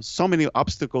have so many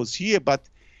obstacles here, but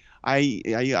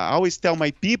I always tell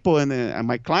my people and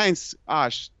my clients,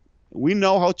 Ash, we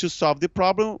know how to solve the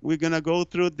problem. We're gonna go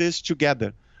through this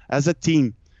together as a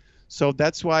team. So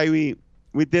that's why we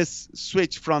this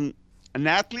switch from an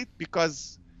athlete,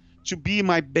 because to be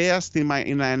my best in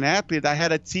an athlete, I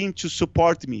had a team to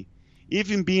support me.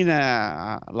 Even being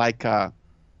a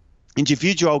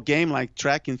individual game like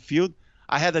track and field,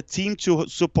 I had a team to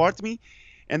support me.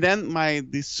 And then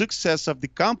the success of the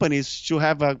company is to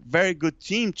have a very good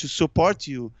team to support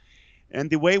you. And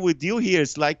the way we deal here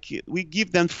is like we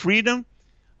give them freedom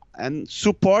and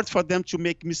support for them to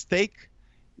make mistake.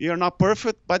 You're not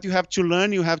perfect, but you have to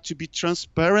learn. You have to be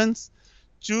transparent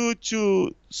so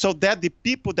that the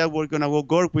people that were gonna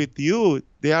work with you,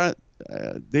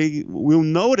 they will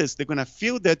notice. They're gonna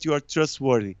feel that you are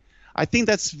trustworthy. I think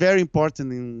that's very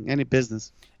important in any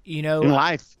business. In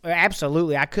life.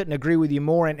 Absolutely. I couldn't agree with you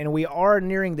more. And we are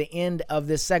nearing the end of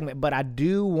this segment, but I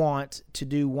do want to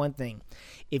do one thing.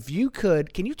 If you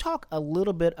could, can you talk a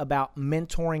little bit about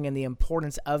mentoring and the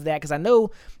importance of that? Because I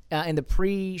know in the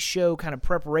pre-show kind of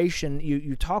preparation,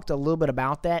 you talked a little bit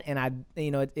about that, and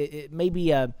it may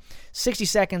be 60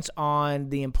 seconds on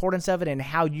the importance of it and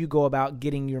how you go about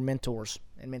getting your mentors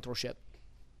and mentorship.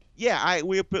 Yeah,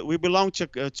 we belong to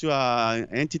an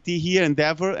entity here,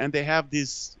 Endeavor, and they have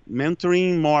this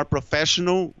mentoring, more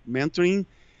professional mentoring.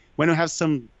 When we have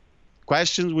some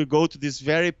questions, we go to these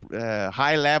very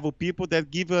high-level people that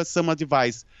give us some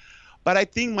advice. But I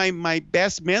think my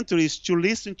best mentor is to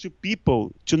listen to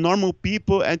people, to normal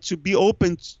people, and to be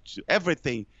open to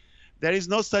everything. There is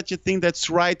no such a thing that's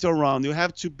right or wrong. You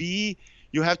have to feel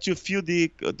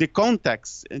the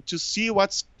context and to see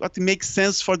what makes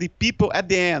sense for the people at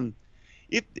the end.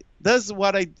 If does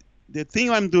the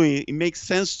thing I'm doing, it makes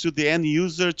sense to the end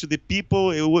user, to the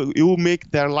people, it will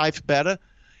make their life better.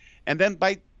 And then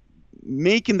by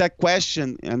making that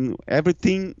question and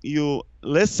everything, you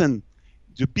listen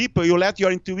to people, you let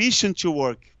your intuition to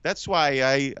work. That's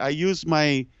why I use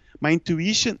my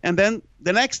intuition, and then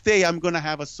the next day I'm going to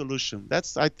have a solution.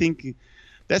 I think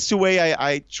that's the way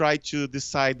I try to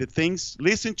decide the things.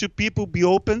 Listen to people, be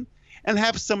open, and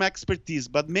have some expertise,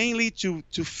 but mainly to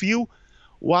feel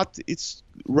what is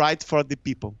right for the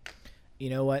people. You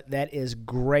know what? That is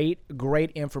great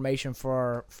information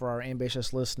for our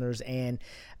ambitious listeners. And,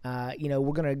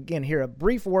 we're going to, again, hear a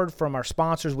brief word from our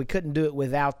sponsors. We couldn't do it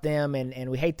without them, and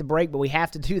we hate the break, but we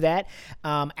have to do that.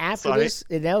 After this,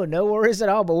 no worries at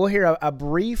all, but we'll hear a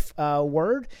brief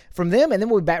word from them, and then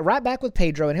we'll be right back with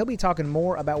Pedro, and he'll be talking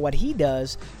more about what he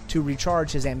does to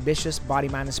recharge his ambitious body,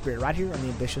 mind, and spirit right here on the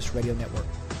Ambitious Radio Network.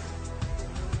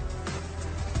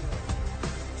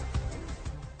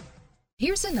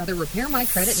 Here's another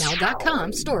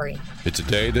RepairMyCreditNow.com story. It's a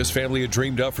day this family had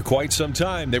dreamed of for quite some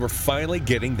time. They were finally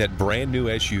getting that brand new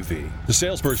SUV. The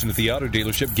salesperson at the auto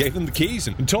dealership gave them the keys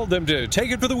and told them to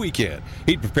take it for the weekend.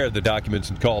 He'd prepared the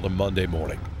documents and called them Monday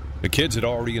morning. The kids had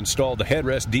already installed the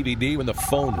headrest DVD when the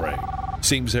phone rang.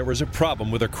 Seems there was a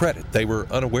problem with their credit they were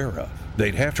unaware of.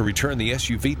 They'd have to return the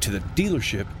SUV to the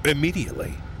dealership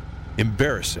immediately.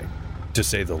 Embarrassing, to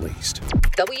say the least.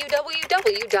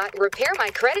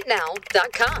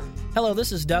 www.repairmycreditnow.com. Hello,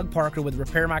 this is Doug Parker with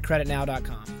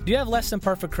RepairMyCreditNow.com. Do you have less than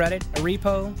perfect credit, a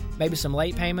repo, maybe some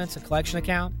late payments, a collection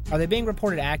account? Are they being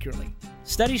reported accurately?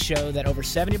 Studies show that over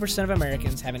 70% of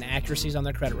Americans have inaccuracies on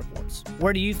their credit reports.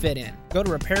 Where do you fit in? Go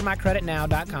to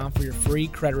RepairMyCreditNow.com for your free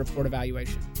credit report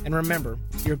evaluation. And remember,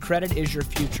 your credit is your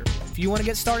future. If you want to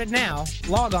get started now,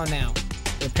 log on now.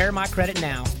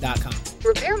 RepairMyCreditNow.com.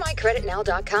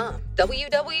 RepairMyCreditNow.com.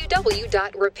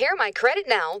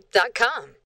 www.repairmycreditnow.com.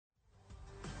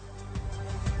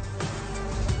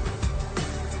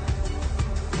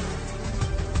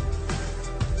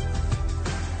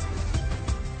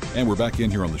 And we're back in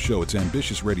here on the show. It's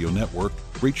Ambitious Radio Network,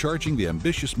 recharging the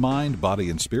ambitious mind, body,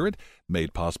 and spirit,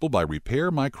 made possible by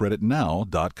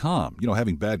RepairMyCreditNow.com. You know,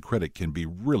 having bad credit can be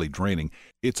really draining.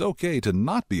 It's okay to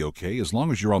not be okay as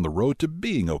long as you're on the road to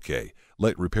being okay.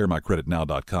 Let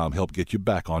RepairMyCreditNow.com help get you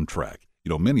back on track. You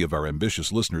know, many of our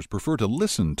ambitious listeners prefer to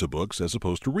listen to books as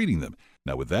opposed to reading them.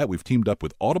 Now, with that, we've teamed up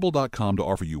with Audible.com to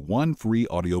offer you one free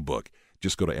audiobook.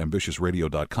 Just go to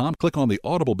AmbitiousRadio.com, click on the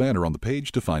Audible banner on the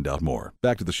page to find out more.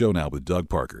 Back to the show now with Doug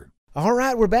Parker. All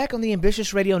right, we're back on the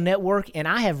Ambitious Radio Network, and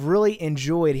I have really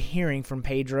enjoyed hearing from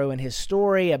Pedro and his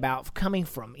story about coming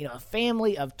from, a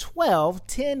family of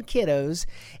 10 kiddos,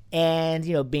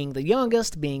 and, being the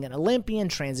youngest, being an Olympian,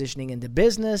 transitioning into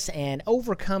business, and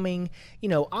overcoming,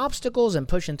 obstacles and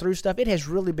pushing through stuff. It has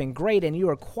really been great, and you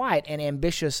are quite an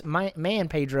ambitious man,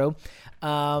 Pedro.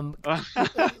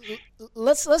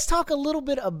 Let's talk a little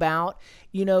bit about,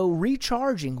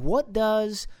 recharging. What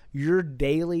does your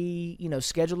daily,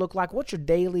 schedule look like? What's your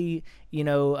daily,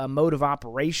 mode of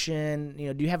operation?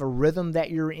 Do you have a rhythm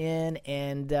that you're in?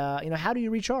 And, how do you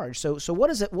recharge? So what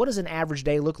does an average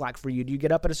day look like for you? Do you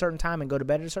get up at a certain time and go to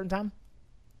bed at a certain time?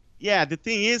 Yeah, the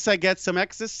thing is, I get some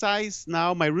exercise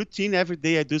now. My routine every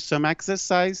day, I do some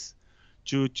exercise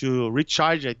to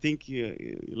recharge. I think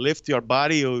you lift your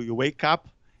body, you wake up.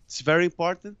 It's very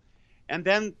important. And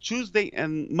then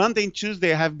Monday and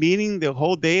Tuesday, I have meeting the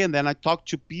whole day, and then I talk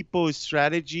to people,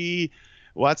 strategy,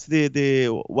 where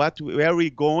are we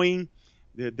going,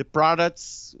 the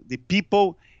products, the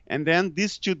people. And then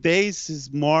these 2 days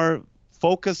is more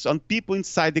focused on people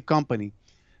inside the company.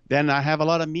 Then I have a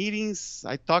lot of meetings,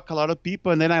 I talk a lot of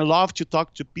people, and then I love to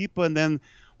talk to people. And then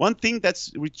one thing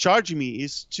that's recharging me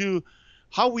is to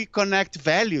how we connect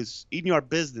values in your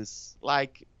business.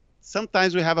 Like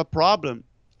sometimes we have a problem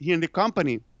here in the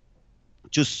company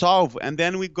to solve, and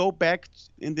then we go back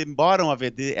in the bottom of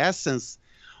it, the essence.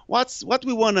 What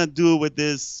we want to do with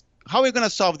this? How are we going to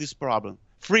solve this problem?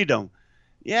 Freedom.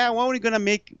 Yeah, how are we going to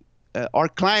make our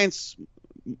clients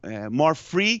more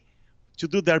free to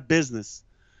do their business?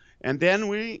 And then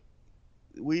we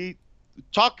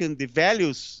talk in the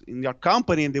values in your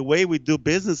company and the way we do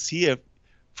business here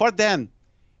for them.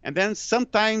 And then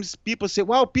sometimes people say,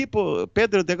 well,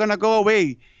 Pedro, they're going to go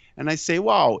away. And I say,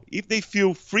 wow, if they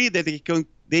feel free that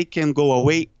they can go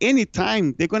away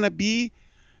anytime, they're gonna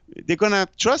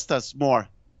trust us more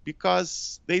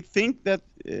because they think that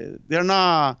they're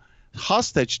not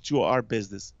hostage to our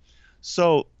business.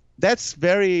 So that's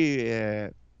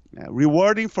very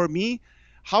rewarding for me.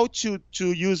 How to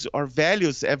use our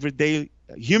values every day,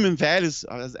 human values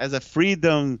as a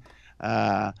freedom,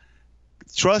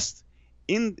 trust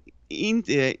in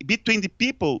between the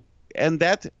people, and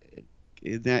that.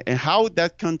 And how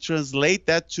that can translate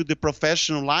that to the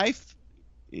professional life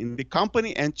in the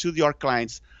company and to your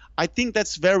clients. I think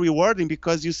that's very rewarding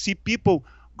because you see people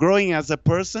growing as a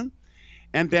person,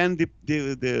 and then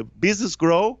the business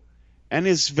grow, and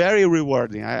it's very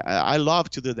rewarding. I love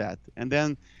to do that. And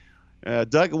then,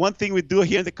 Doug, one thing we do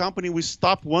here in the company, we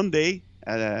stop one day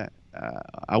a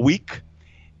week,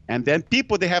 and then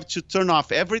people, they have to turn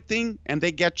off everything, and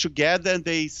they get together, and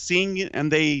they sing,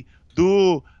 and they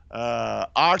do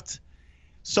art,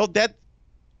 so that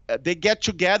they get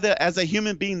together as a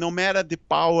human being, no matter the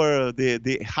power,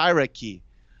 the hierarchy,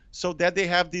 so that they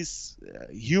have this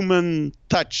human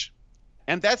touch.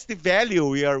 And that's the value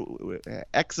we are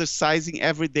exercising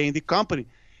every day in the company,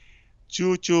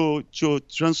 to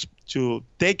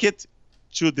take it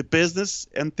to the business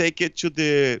and take it to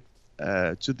the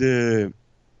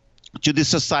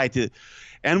society.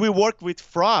 And we work with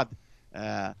fraud,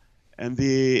 and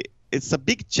it's a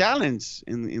big challenge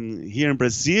in here in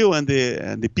Brazil, and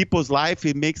the people's life.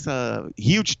 It makes a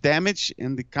huge damage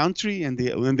in the country and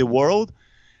in the world.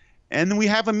 And we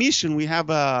have a mission. We have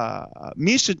a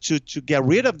mission to get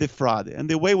rid of the fraud. And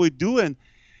the way we do it,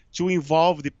 to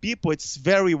involve the people, it's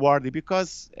very rewarding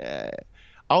because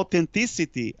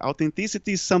authenticity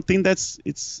is something that's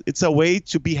it's a way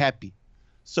to be happy.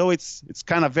 So it's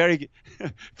kind of very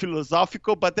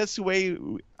philosophical, but that's the way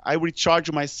I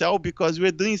recharge myself, because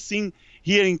we're doing things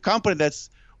here in company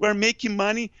we're making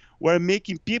money, we're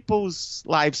making people's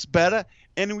lives better,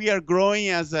 and we are growing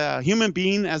as a human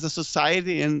being, as a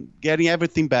society, and getting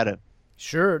everything better.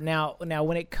 Sure. Now,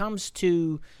 when it comes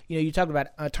to, you talked about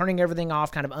turning everything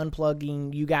off, kind of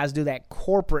unplugging. You guys do that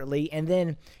corporately, and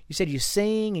then you said you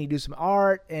sing and you do some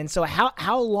art. And so,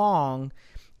 how long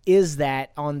is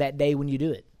that on that day when you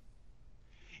do it?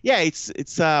 Yeah, it's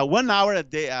 1 hour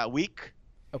a week.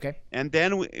 Okay. And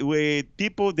then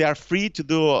people, they are free to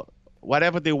do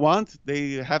whatever they want.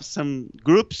 They have some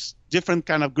groups, different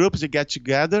kind of groups. They get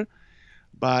together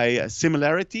by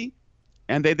similarity.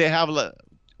 and they have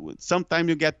sometimes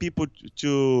you get people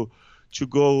to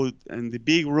go in the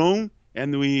big room,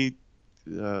 and we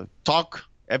talk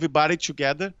everybody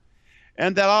together,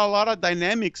 and there are a lot of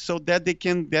dynamics so that they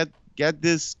can get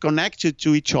this connected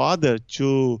to each other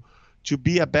to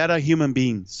be a better human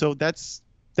being. So that's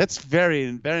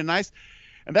very, very nice.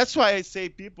 And that's why I say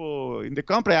people in the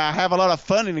company, I have a lot of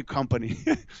fun in the company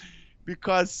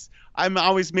because I'm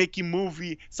always making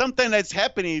movie. Sometimes that's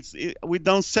happening. We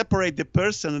don't separate the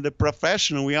person and the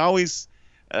professional. We always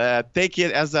take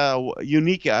it as a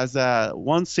unique, as a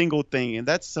one single thing. And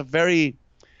that's a very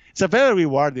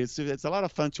rewarding. It's a lot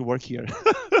of fun to work here.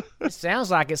 It sounds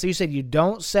like it. So you said you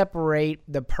don't separate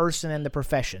the person and the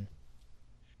profession.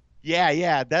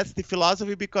 Yeah, that's the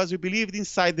philosophy, because we believe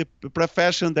inside the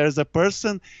profession there's a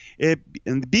person, and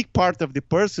the big part of the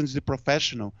person is the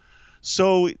professional.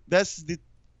 So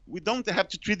we don't have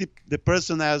to treat the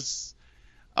person as,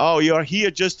 oh, you're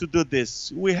here just to do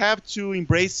this. We have to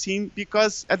embrace him,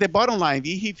 because at the bottom line,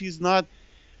 if he's not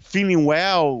feeling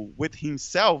well with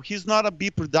himself, he's not a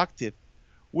be productive.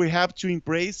 We have to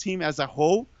embrace him as a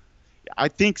whole. I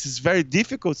think it's very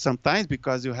difficult sometimes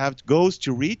because you have goals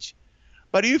to reach.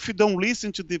 But if you don't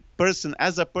listen to the person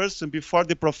as a person before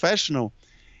the professional,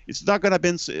 it's not gonna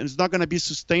be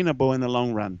sustainable in the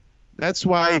long run. That's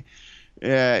why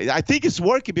I think it's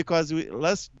working, because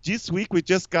this week we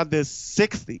just got the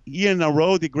 6th year in a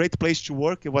row, the Great Place to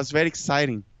Work. It was very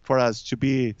exciting for us to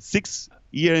be 6th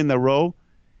year in a row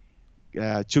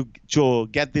to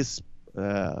get this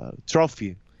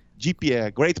trophy,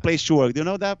 GPA, Great Place to Work. Do you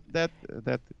know that?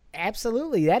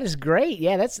 Absolutely, that is great.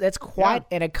 Yeah, that's quite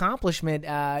an accomplishment.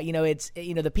 It's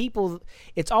the people.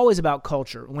 It's always about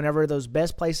culture. Whenever those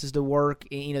best places to work,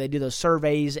 they do those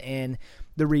surveys, and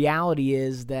the reality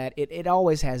is that it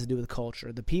always has to do with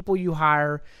culture. The people you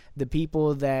hire, the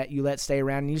people that you let stay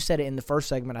around. And you said it in the first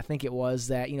segment, I think it was,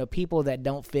 that people that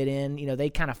don't fit in, they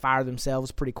kind of fire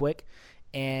themselves pretty quick.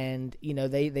 And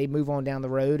they move on down the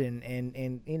road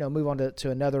and move on to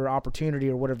another opportunity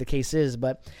or whatever the case is.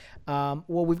 But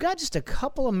we've got just a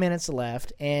couple of minutes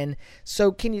left, and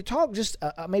so can you talk just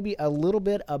maybe a little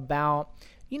bit about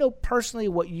personally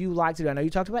what you like to do? I know you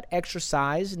talked about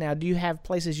exercise. Now, do you have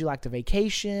places you like to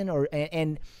vacation,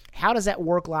 and how does that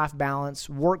work-life balance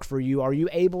work for you? Are you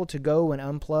able to go and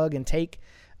unplug and take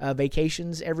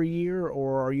vacations every year,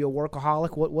 or are you a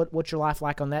workaholic? What's your life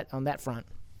like on that front?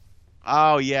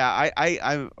 Oh yeah,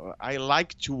 I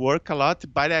like to work a lot,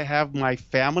 but I have my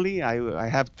family. I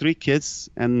have 3 kids,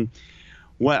 and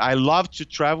I love to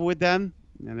travel with them.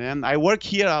 And then I work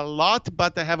here a lot,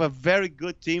 but I have a very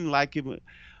good team. Like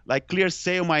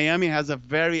ClearSale Miami has a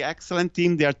very excellent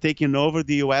team. They are taking over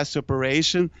the U.S.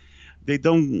 operation. I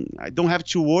don't have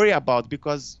to worry about,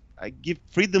 because I give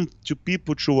freedom to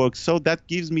people to work. So that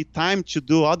gives me time to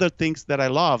do other things that I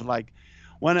love. Like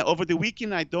over the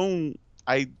weekend, I do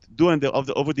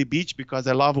over the beach, because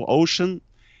I love ocean,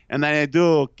 and then I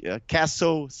do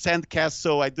sand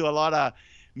castle. I do a lot of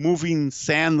moving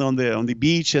sand on the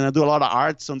beach, and I do a lot of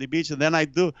arts on the beach, and then I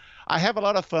have a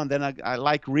lot of fun. Then I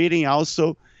like reading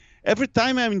also. Every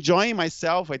time I'm enjoying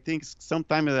myself. I think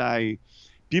sometimes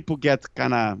people get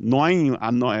kind of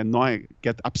annoying,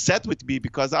 get upset with me,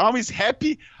 because I'm always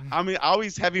happy. I'm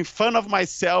always having fun of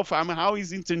myself. I'm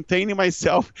always entertaining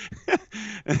myself,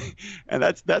 and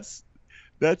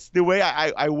that's the way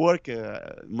I work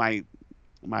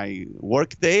my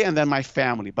work day, and then my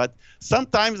family. But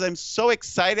sometimes I'm so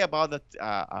excited about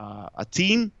a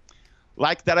team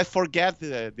like that I forget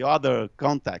the other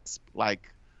contacts.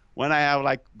 Like when I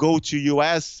have go to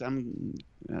US, I'm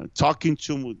talking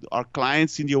to our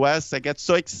clients in the US. I get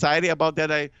so excited about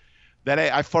that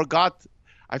I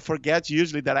forget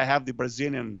usually that I have the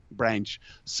Brazilian branch.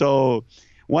 So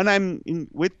when I'm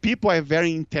with people, I'm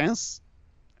very intense,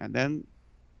 and then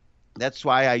that's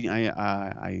why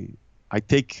I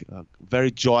take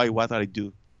very joy what I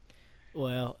do.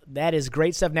 Well, that is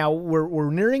great stuff. Now,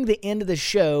 we're nearing the end of the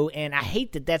show, and I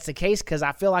hate that that's the case, because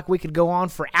I feel like we could go on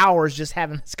for hours just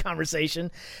having this conversation.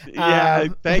 Yeah,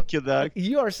 thank you, Doug.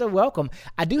 You are so welcome.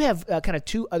 I do have kind of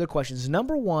 2 other questions.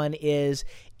 Number one is,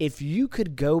 if you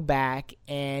could go back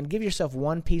and give yourself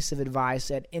one piece of advice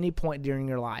at any point during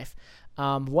your life,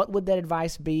 what would that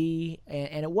advice be,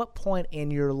 and at what point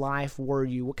in your life were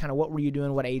you? What were you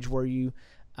doing? What age were you?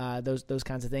 Those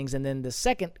kinds of things. And then the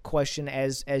second question,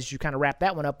 as you kind of wrap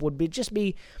that one up, would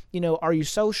be are you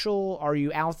social? Are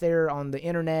you out there on the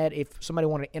internet? If somebody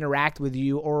wanted to interact with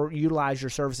you or utilize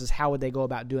your services, how would they go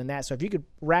about doing that? So if you could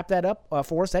wrap that up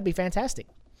for us, that'd be fantastic.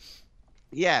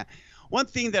 Yeah. One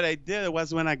thing that I did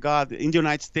was when I got in the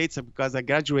United States, because I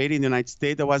graduated in the United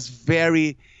States, I was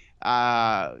very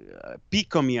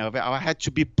peak on me. I had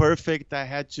to be perfect. I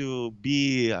had to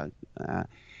be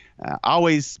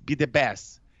always be the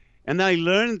best. And I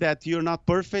learned that you're not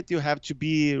perfect. You have to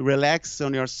be relaxed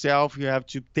on yourself. You have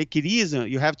to take it easy.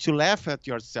 You have to laugh at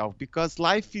yourself, because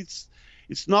life is,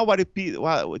 it's not what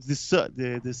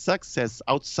the success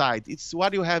outside. It's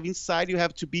what you have inside. You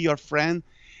have to be your friend,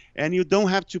 and you don't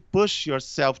have to push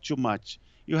yourself too much.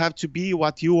 You have to be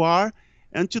what you are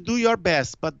and to do your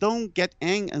best, but don't get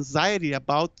anxiety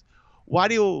about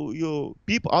what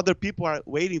other people are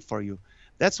waiting for you.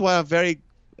 That's why a very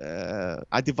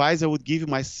advice I would give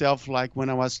myself, like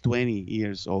when I was 20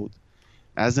 years old,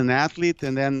 as an athlete,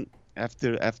 and then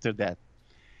after that.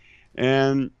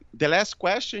 And the last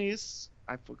question is,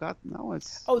 I forgot now.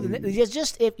 It's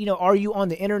just if are you on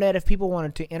the internet if people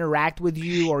wanted to interact with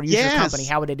you or use your company?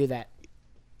 How would they do that?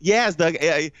 Yes, Doug.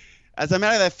 As a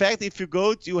matter of fact, if you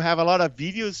go, you have a lot of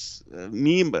videos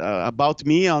about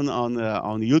me on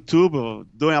YouTube,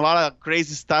 doing a lot of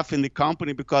crazy stuff in the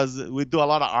company, because we do a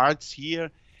lot of arts here.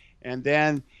 And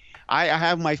then I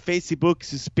have my Facebook,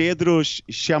 it's Pedro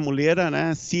Chiamulera,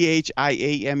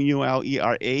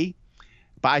 Chiamulera.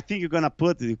 But I think you're gonna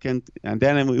and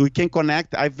then we can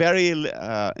connect. I very in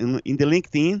the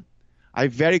LinkedIn. I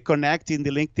very connect in the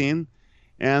LinkedIn,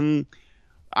 and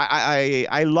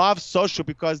I love social,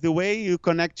 because the way you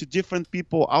connect to different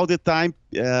people all the time.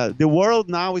 The world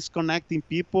now is connecting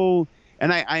people,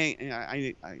 and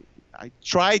I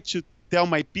try to tell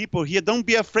my people here, don't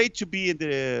be afraid to be in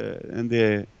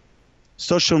the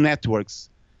social networks.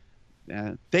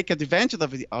 Take advantage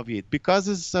of it, because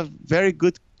it's a very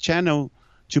good channel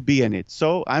to be in it.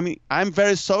 So I'm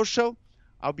very social.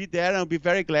 I'll be there, and I'll be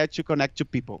very glad to connect to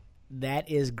people. That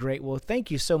is great. Well,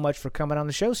 thank you so much for coming on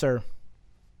the show, sir.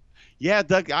 Yeah,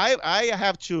 Doug, I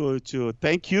have to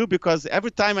thank you, because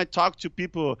every time I talk to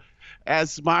people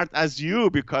as smart as you,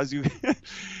 because you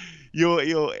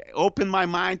you open my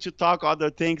mind to talk other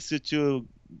things, to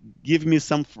give me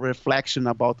some reflection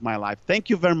about my life. Thank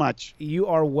you very much. You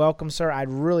are welcome, sir. I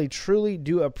really, truly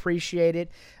do appreciate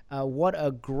it. What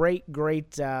a great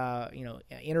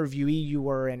interviewee you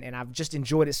were, and I've just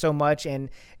enjoyed it so much. And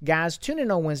guys, tune in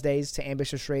on Wednesdays to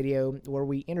Ambitious Radio, where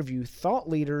we interview thought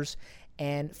leaders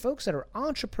and folks that are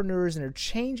entrepreneurs and are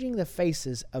changing the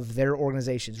faces of their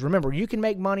organizations. Remember, you can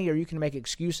make money or you can make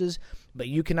excuses, but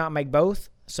you cannot make both.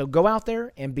 So go out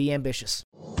there and be ambitious.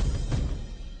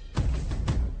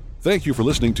 Thank you for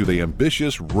listening to the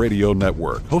Ambitious Radio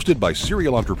Network, hosted by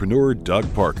serial entrepreneur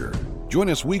Doug Parker. Join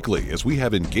us weekly as we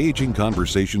have engaging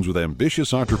conversations with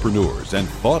ambitious entrepreneurs and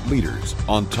thought leaders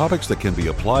on topics that can be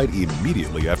applied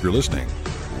immediately after listening.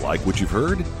 Like what you've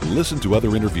heard? Listen to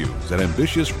other interviews at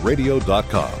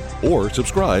ambitiousradio.com or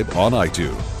subscribe on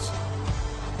iTunes.